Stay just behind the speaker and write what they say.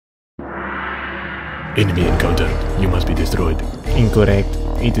Enemy encountered. You must be destroyed. Incorrect.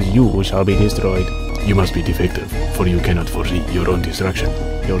 It is you who shall be destroyed. You must be defective, for you cannot foresee your own destruction.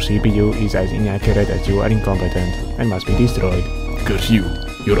 Your CPU is as inaccurate as you are incompetent and must be destroyed. Curse you.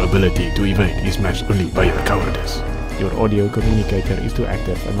 Your ability to evade is matched only by your cowardice. Your audio communicator is too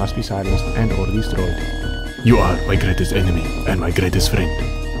active and must be silenced and or destroyed. You are my greatest enemy and my greatest friend.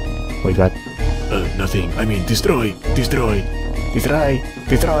 Wait, what? Nothing. I mean destroy. Destroy. Destroy!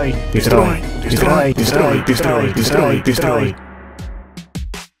 Destroy! Destroy. Destroy! Destroy! Destroy! Destroy! Destroy!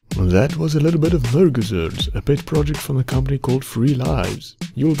 That was a little bit of Mergazers, a pet project from a company called Free Lives.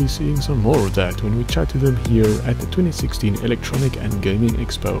 You'll be seeing some more of that when we chat to them here at the 2016 Electronic and Gaming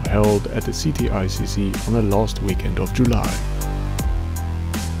Expo held at the CTICC on the last weekend of July.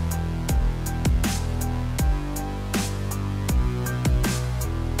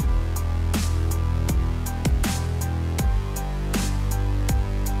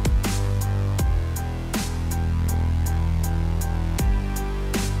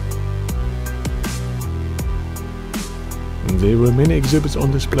 There were many exhibits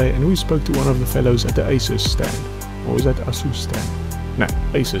on display and we spoke to one of the fellows at the Asus stand. Or is that Asus stand? No,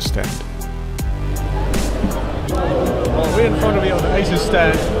 Asus stand. Well, we're in front of you on the Asus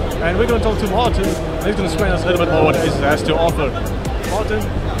stand and we're going to talk to Martin. He's going to explain us a little bit more what Asus has to offer. Martin,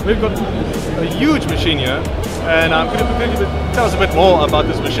 we've got a huge machine here and could you tell us a bit more about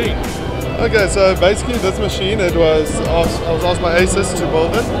this machine? Okay, so basically this machine, I was asked by Asus to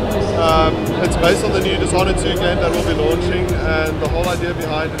build it. It's based on the new Dishonored 2 game that we'll be launching, and the whole idea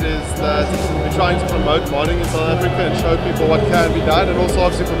behind it is that we're trying to promote modding in South Africa and show people what can be done, and also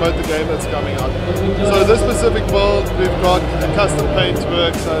obviously promote the game that's coming out. So this specific build, we've got a custom paint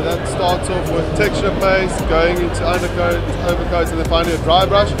work, so that starts off with texture paste, going into undercoats, overcoats, and then finally a dry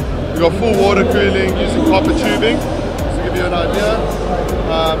brush. We've got full water cooling using copper tubing, just to give you an idea.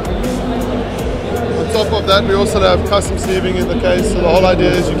 On top of that, we also have custom sleeving in the case, so the whole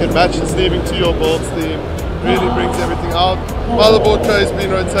idea is you can match the sleeving to your build theme. Really brings everything out. Motherboard tray has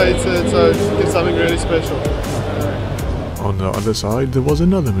been rotated, so it's something really special. On the other side, there was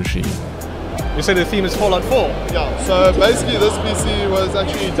another machine. You say the theme is Fallout 4? Yeah, so basically this PC was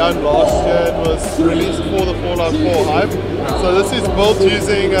actually done last year. It was released for the Fallout 4 hype. So this is built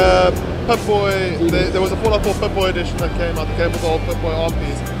using Pip-Boy. There was a Fallout 4 Pip-Boy edition that came out, that came with the old Pip-Boy ARM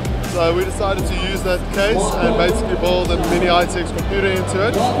piece. So we decided to use that case and basically build a mini ITX computer into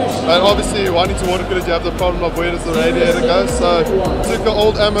it. And obviously wanting to water cool it, you have the problem of where does the radiator go. So took an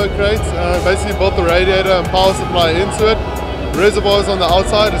old ammo crate, basically built the radiator and power supply into it. Reservoirs on the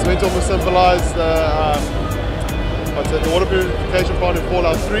outside is meant to almost symbolize the water purification plant in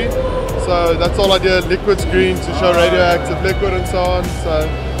Fallout 3. So that's all I did, liquid's green to show radioactive liquid and so on. So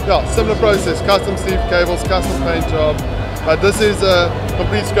yeah, similar process, custom sleeve cables, custom paint job. But this is a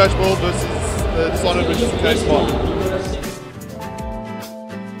complete scratch build versus the Dishonored, which is a case one.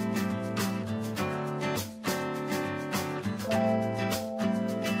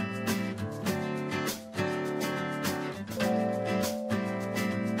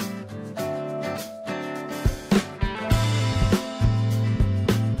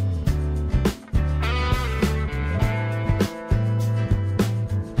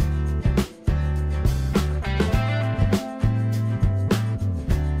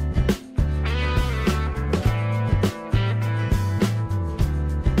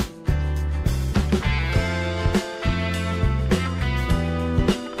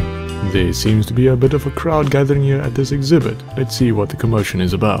 There seems to be a bit of a crowd gathering here at this exhibit. Let's see what the commotion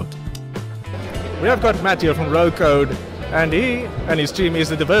is about. We have got Matt here from Row Code, and he and his team is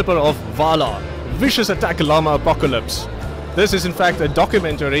the developer of Vala, Vicious Attack Llama Apocalypse. This is in fact a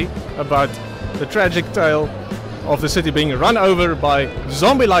documentary about the tragic tale of the city being run over by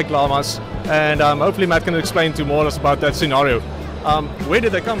zombie-like llamas, and hopefully Matt can explain to more of us about that scenario. Where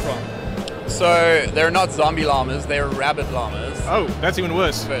did they come from? So they're not zombie llamas, they're rabbit llamas. Oh, that's even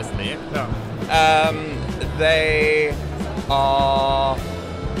worse. Firstly. No. They are,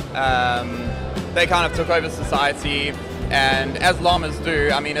 they kind of took over society, and as llamas do,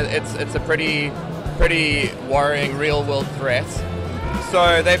 I mean, it's a pretty worrying real-world threat.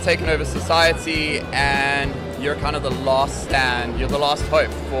 So they've taken over society, and you're kind of the last stand, you're the last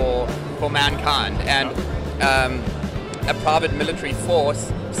hope for mankind. And a private military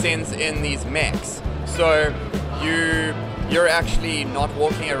force sends in these mechs. So you're actually not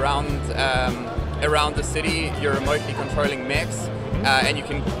walking around the city, you're remotely controlling mechs, and you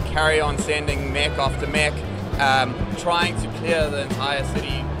can carry on sending mech after mech, trying to clear the entire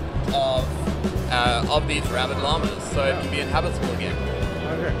city of these rabid llamas so it can be inhabitable again.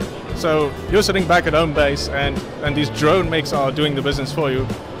 Okay. So you're sitting back at home base and these drone mechs are doing the business for you.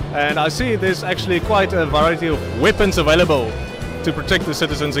 And I see there's actually quite a variety of weapons available to protect the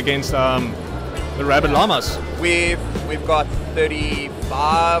citizens against the rabid llamas. We've got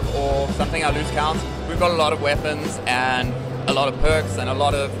 35 or something, I lose count. We've got a lot of weapons and a lot of perks and a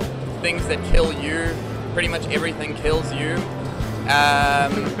lot of things that kill you. Pretty much everything kills you.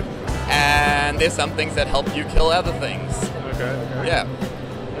 And there's some things that help you kill other things. Okay. Yeah.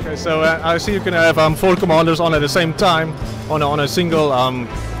 Okay, so I see you can have 4 commanders on at the same time on a single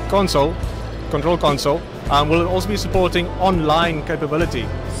control console. Will it also be supporting online capability?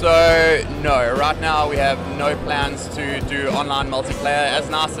 So no, right now we have no plans to do online multiplayer, as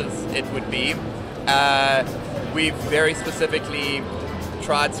nice as it would be. We've very specifically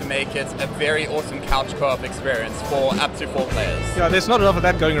tried to make it a very awesome couch co-op experience for up to 4 players. Yeah, there's not enough of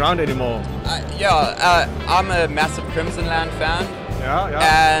that going around anymore. I'm a massive Crimson Land fan.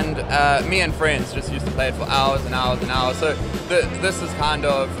 Yeah. And me and friends just used to play it for hours and hours and hours. So this is kind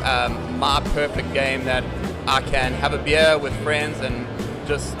of my perfect game that I can have a beer with friends and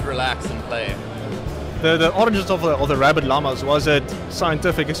just relax and play. The origins of the rabid llamas, was it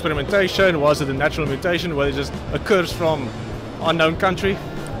scientific experimentation? Was it a natural mutation? Was it just a curse from unknown country?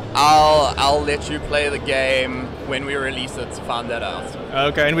 I'll let you play the game when we release it to find that out.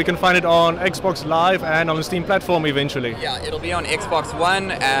 Okay, and we can find it on Xbox Live and on the Steam platform eventually. Yeah, it'll be on Xbox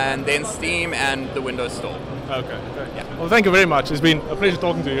One and then Steam and the Windows Store. Okay. Yeah. Well, thank you very much. It's been a pleasure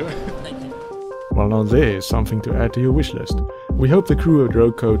talking to you. Thank you. Well, now there's something to add to your wish list. We hope the crew at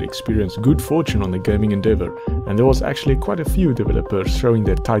Rogue Code experienced good fortune on the gaming endeavor, and there was actually quite a few developers showing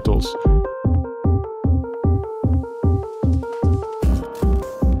their titles.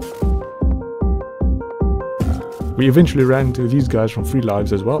 We eventually ran into these guys from Free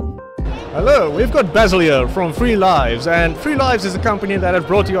Lives as well. Hello, we've got Basil here from Free Lives, and Free Lives is a company that has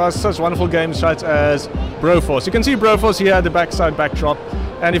brought to us such wonderful games such as Broforce. You can see Broforce here at the backside backdrop,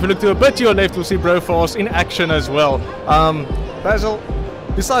 and if you look to a bit to your left, you'll see Broforce in action as well. Basil,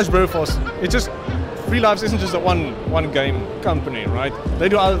 besides Broforce, it's just Free Lives isn't just a one game company, right? They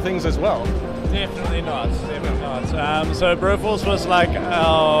do other things as well. Definitely not. So Broforce was like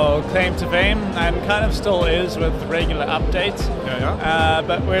our claim to fame, and kind of still is with regular updates.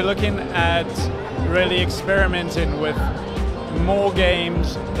 But we're looking at really experimenting with more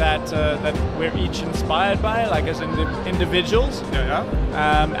games that we're each inspired by, like as individuals.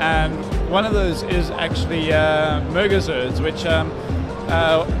 And one of those is actually Mergazerds, which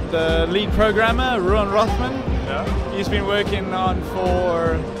the lead programmer, Ruan Rothman, he's been working on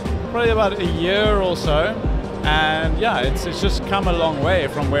for probably about a year or so, and yeah, it's just come a long way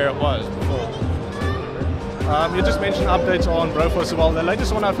from where it was before. You just mentioned updates on Broforce as well. The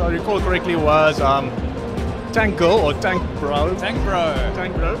latest one, if I recall correctly, was Tank Girl or Tank Bro. Tank Bro.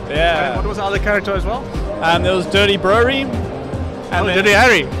 Yeah. And what was the other character as well? There was Dirty Brory. And Dirty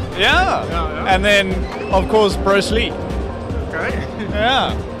Harry. Yeah. And then, of course, Bruce Lee. Okay.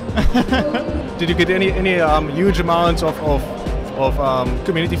 Yeah. Did you get any huge amounts of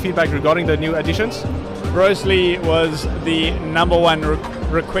community feedback regarding the new additions? Bruce Lee was the #1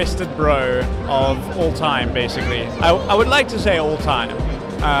 requested bro of all time, basically. I would like to say all time,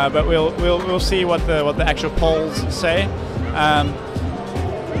 but we'll see what the actual polls say.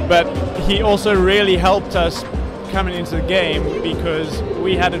 But he also really helped us coming into the game because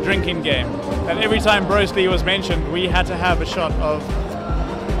we had a drinking game, and every time Bruce Lee was mentioned, we had to have a shot of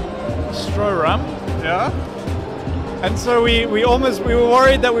Stro rum. Yeah. And so we were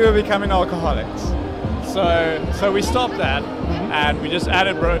worried that we were becoming alcoholics. So we stopped that, and we just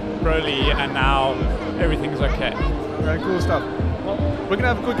added Broly, and now everything's okay. Very cool stuff. Well, we're gonna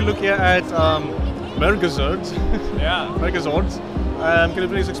have a quick look here at Mergazerds. Yeah. Mergazords. Can you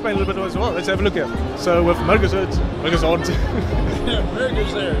please explain a little bit as well? Let's have a look here. So with Mergazords. Mergazerds.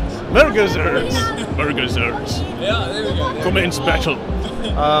 Yeah, there we go. Commence battle.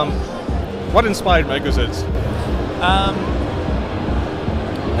 What inspired Mergazords?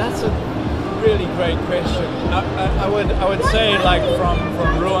 That's a really great question. I would say, like, from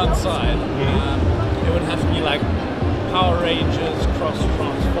Ruan's side, it would have to be like Power Rangers cross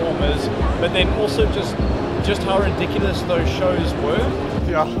Transformers, but then also just how ridiculous those shows were.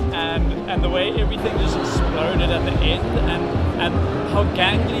 Yeah. And the way everything just exploded at the end, and how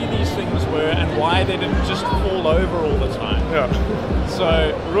gangly these things were, and why they didn't just fall over all the time. Yeah.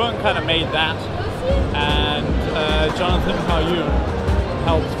 So Ruan kind of made that, and Jonathan, how you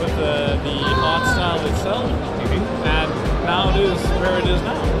helped with the art style itself, and now it is where it is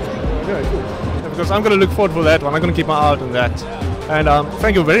now. Okay, cool. Yeah, because I'm going to look forward for that one. I'm going to keep my eye out on that. Yeah. And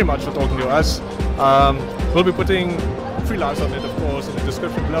thank you very much for talking to us. We'll be putting Free Lives on it, of course, in the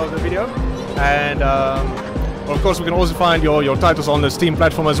description below the video. And Of course, we can also find your titles on the Steam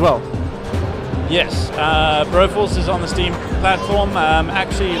platform as well. Yes, Broforce is on the Steam platform.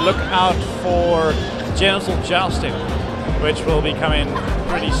 Actually, look out for Genital Jousting, which will be coming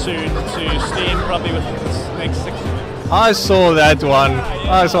pretty soon to Steam, probably within the next 6 months. I saw that one.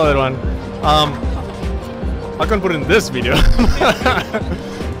 I saw that one. I can't put it in this video,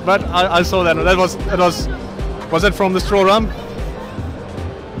 but I saw that one. Was that from the Straw Rum?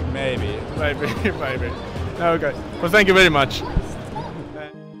 Maybe. Maybe. Okay. Well, thank you very much.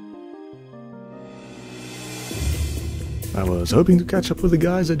 I was hoping to catch up with the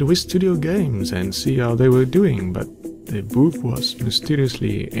guys at West Studio Games and see how they were doing, but their booth was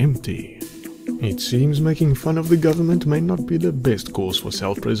mysteriously empty. It seems making fun of the government may not be the best cause for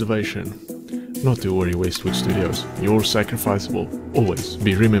self-preservation. Not to worry, Westwood Studios, your sacrifice will always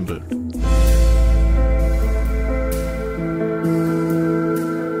be remembered.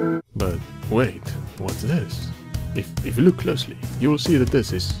 But wait, what's this? If you look closely, you will see that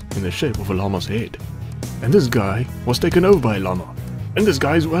this is in the shape of a llama's head. And this guy was taken over by a llama. And this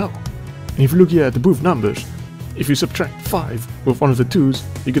guy as well. And if you look here at the booth numbers, if you subtract 5 with one of the 2's,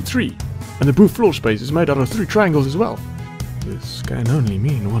 you get 3. And the booth floor space is made out of 3 triangles as well. This can only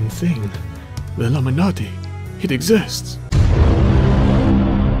mean one thing. The Illuminati. It exists.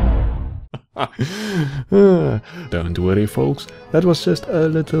 Don't worry, folks. That was just a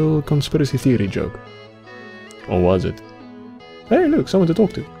little conspiracy theory joke. Or was it? Hey, look, someone to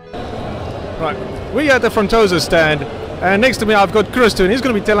talk to. Right, we're at the Frontosa stand, and next to me I've got Christo, and he's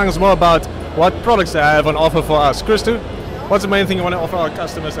going to be telling us more about what products they have on offer for us. Christo, what's the main thing you want to offer our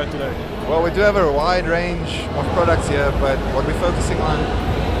customers at today? Well, we do have a wide range of products here, but what we're focusing on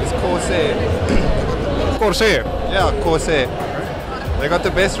is Corsair. Corsair? Yeah, Corsair. They got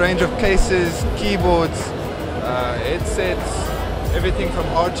the best range of cases, keyboards, headsets, everything from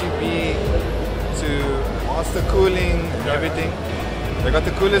RGB to master cooling, everything. They got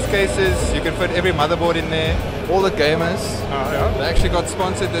the coolest cases, you can fit every motherboard in there, all the gamers. They actually got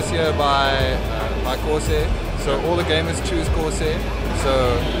sponsored this year by Corsair, so all the gamers choose Corsair.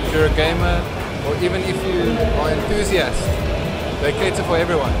 So if you're a gamer, or even if you are an enthusiast, they cater for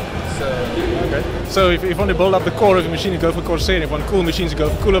everyone. So if you want to build up the core of your machine, you go for Corsair. If you want cool machines, you go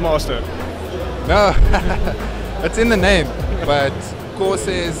for Cooler Master. No, it's in the name, but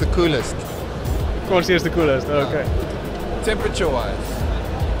Corsair is the coolest. Corsair is the coolest, okay.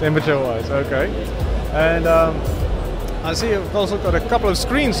 Temperature-wise. Temperature-wise, okay. And I see you've also got a couple of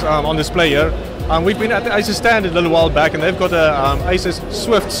screens on display here. We've been at the Asus stand a little while back, and they've got a Asus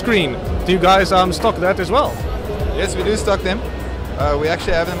Swift screen. Do you guys stock that as well? Yes, we do stock them. We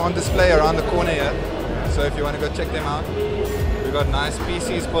actually have them on display around the corner here. So if you want to go check them out, we've got nice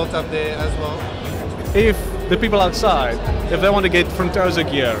PCs built up there as well. If the people outside, if they want to get Frontosa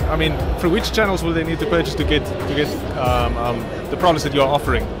gear, I mean, through which channels will they need to purchase to get the products that you're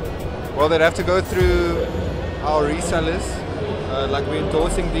offering? Well, they'd have to go through our resellers, like we're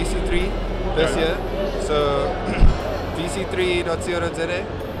endorsing DC3 this year, so dc3.co.za.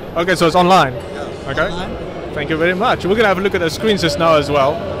 Okay, so it's online. Yeah, okay. Online. Thank you very much. We're going to have a look at the screens just now as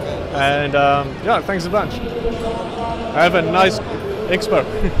well. And yeah, thanks a bunch. Have a nice expo.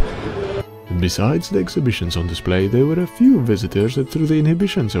 Besides the exhibitions on display, there were a few visitors that threw the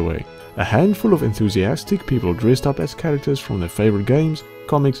inhibitions away. A handful of enthusiastic people dressed up as characters from their favorite games,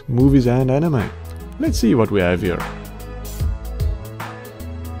 comics, movies and anime. Let's see what we have here.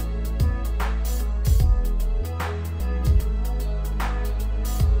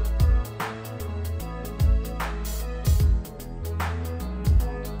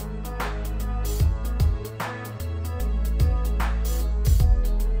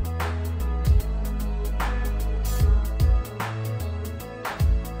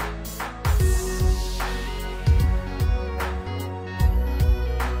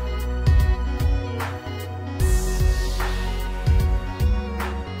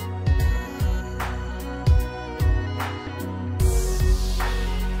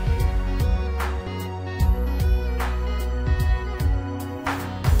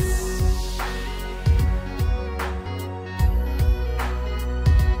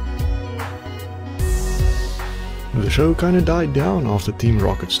 The show kinda died down after Team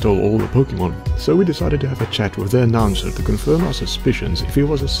Rocket stole all the Pokemon, so we decided to have a chat with the announcer to confirm our suspicions if he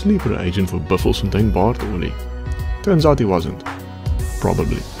was a sleeper agent for Buffelsfontein Bartoli. Turns out he wasn't.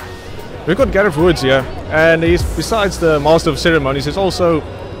 Probably. We've got Gareth Woods here, and he's, besides the Master of Ceremonies, he's also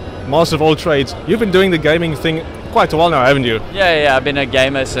Master of all trades. You've been doing the gaming thing quite a while now, haven't you? Yeah, I've been a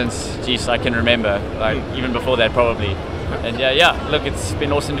gamer since, geez, I can remember, like even before that probably. And yeah, look, it's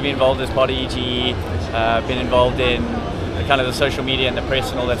been awesome to be involved as part of EGE. Been involved in kind of the social media and the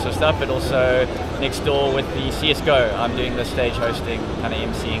press and all that sort of stuff, but also next door with the CSGO, I'm doing the stage hosting, kind of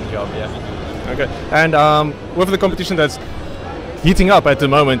emceeing job, yeah. Okay, and with the competition that's heating up at the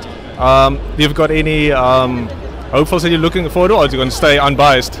moment, you've got any hopefuls that you're looking forward to, or are you going to stay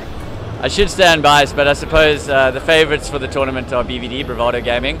unbiased? I should stay unbiased, but I suppose the favourites for the tournament are BVD, Bravado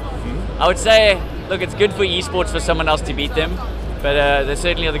Gaming. I would say, look, it's good for esports for someone else to beat them, but they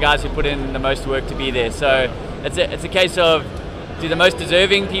certainly are the guys who put in the most work to be there. So it's a case of, do the most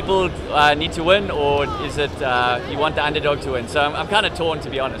deserving people need to win, or is it you want the underdog to win? So I'm kind of torn, to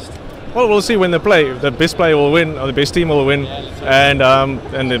be honest. Well, we'll see when they play. The best player will win, or the best team will win, and I'm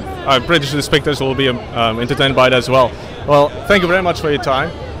pretty sure the spectators will be entertained by it as well. Well, thank you very much for your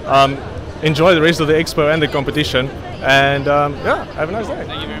time. Enjoy the rest of the expo and the competition, and yeah, have a nice day.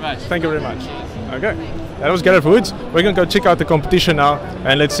 Thank you very much. Thank you very much. Okay, that was Gareth Woods. We're going to go check out the competition now,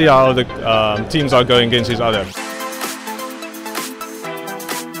 and let's see how the teams are going against each other.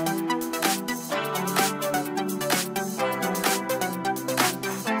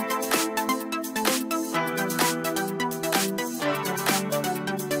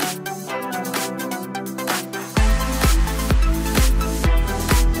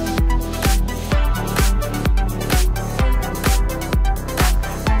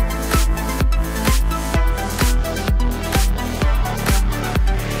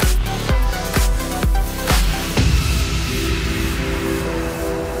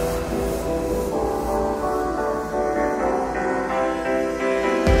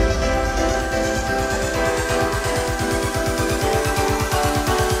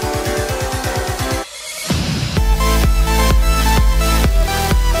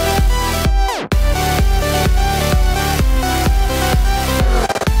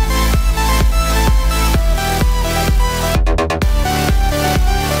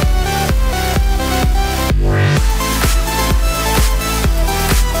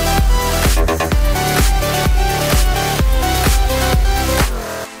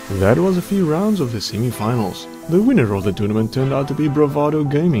 That was a few rounds of the semi-finals. The winner of the tournament turned out to be Bravado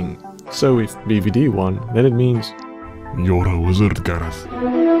Gaming. So if BVD won, then it means you're a wizard,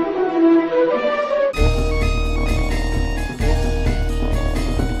 Gareth.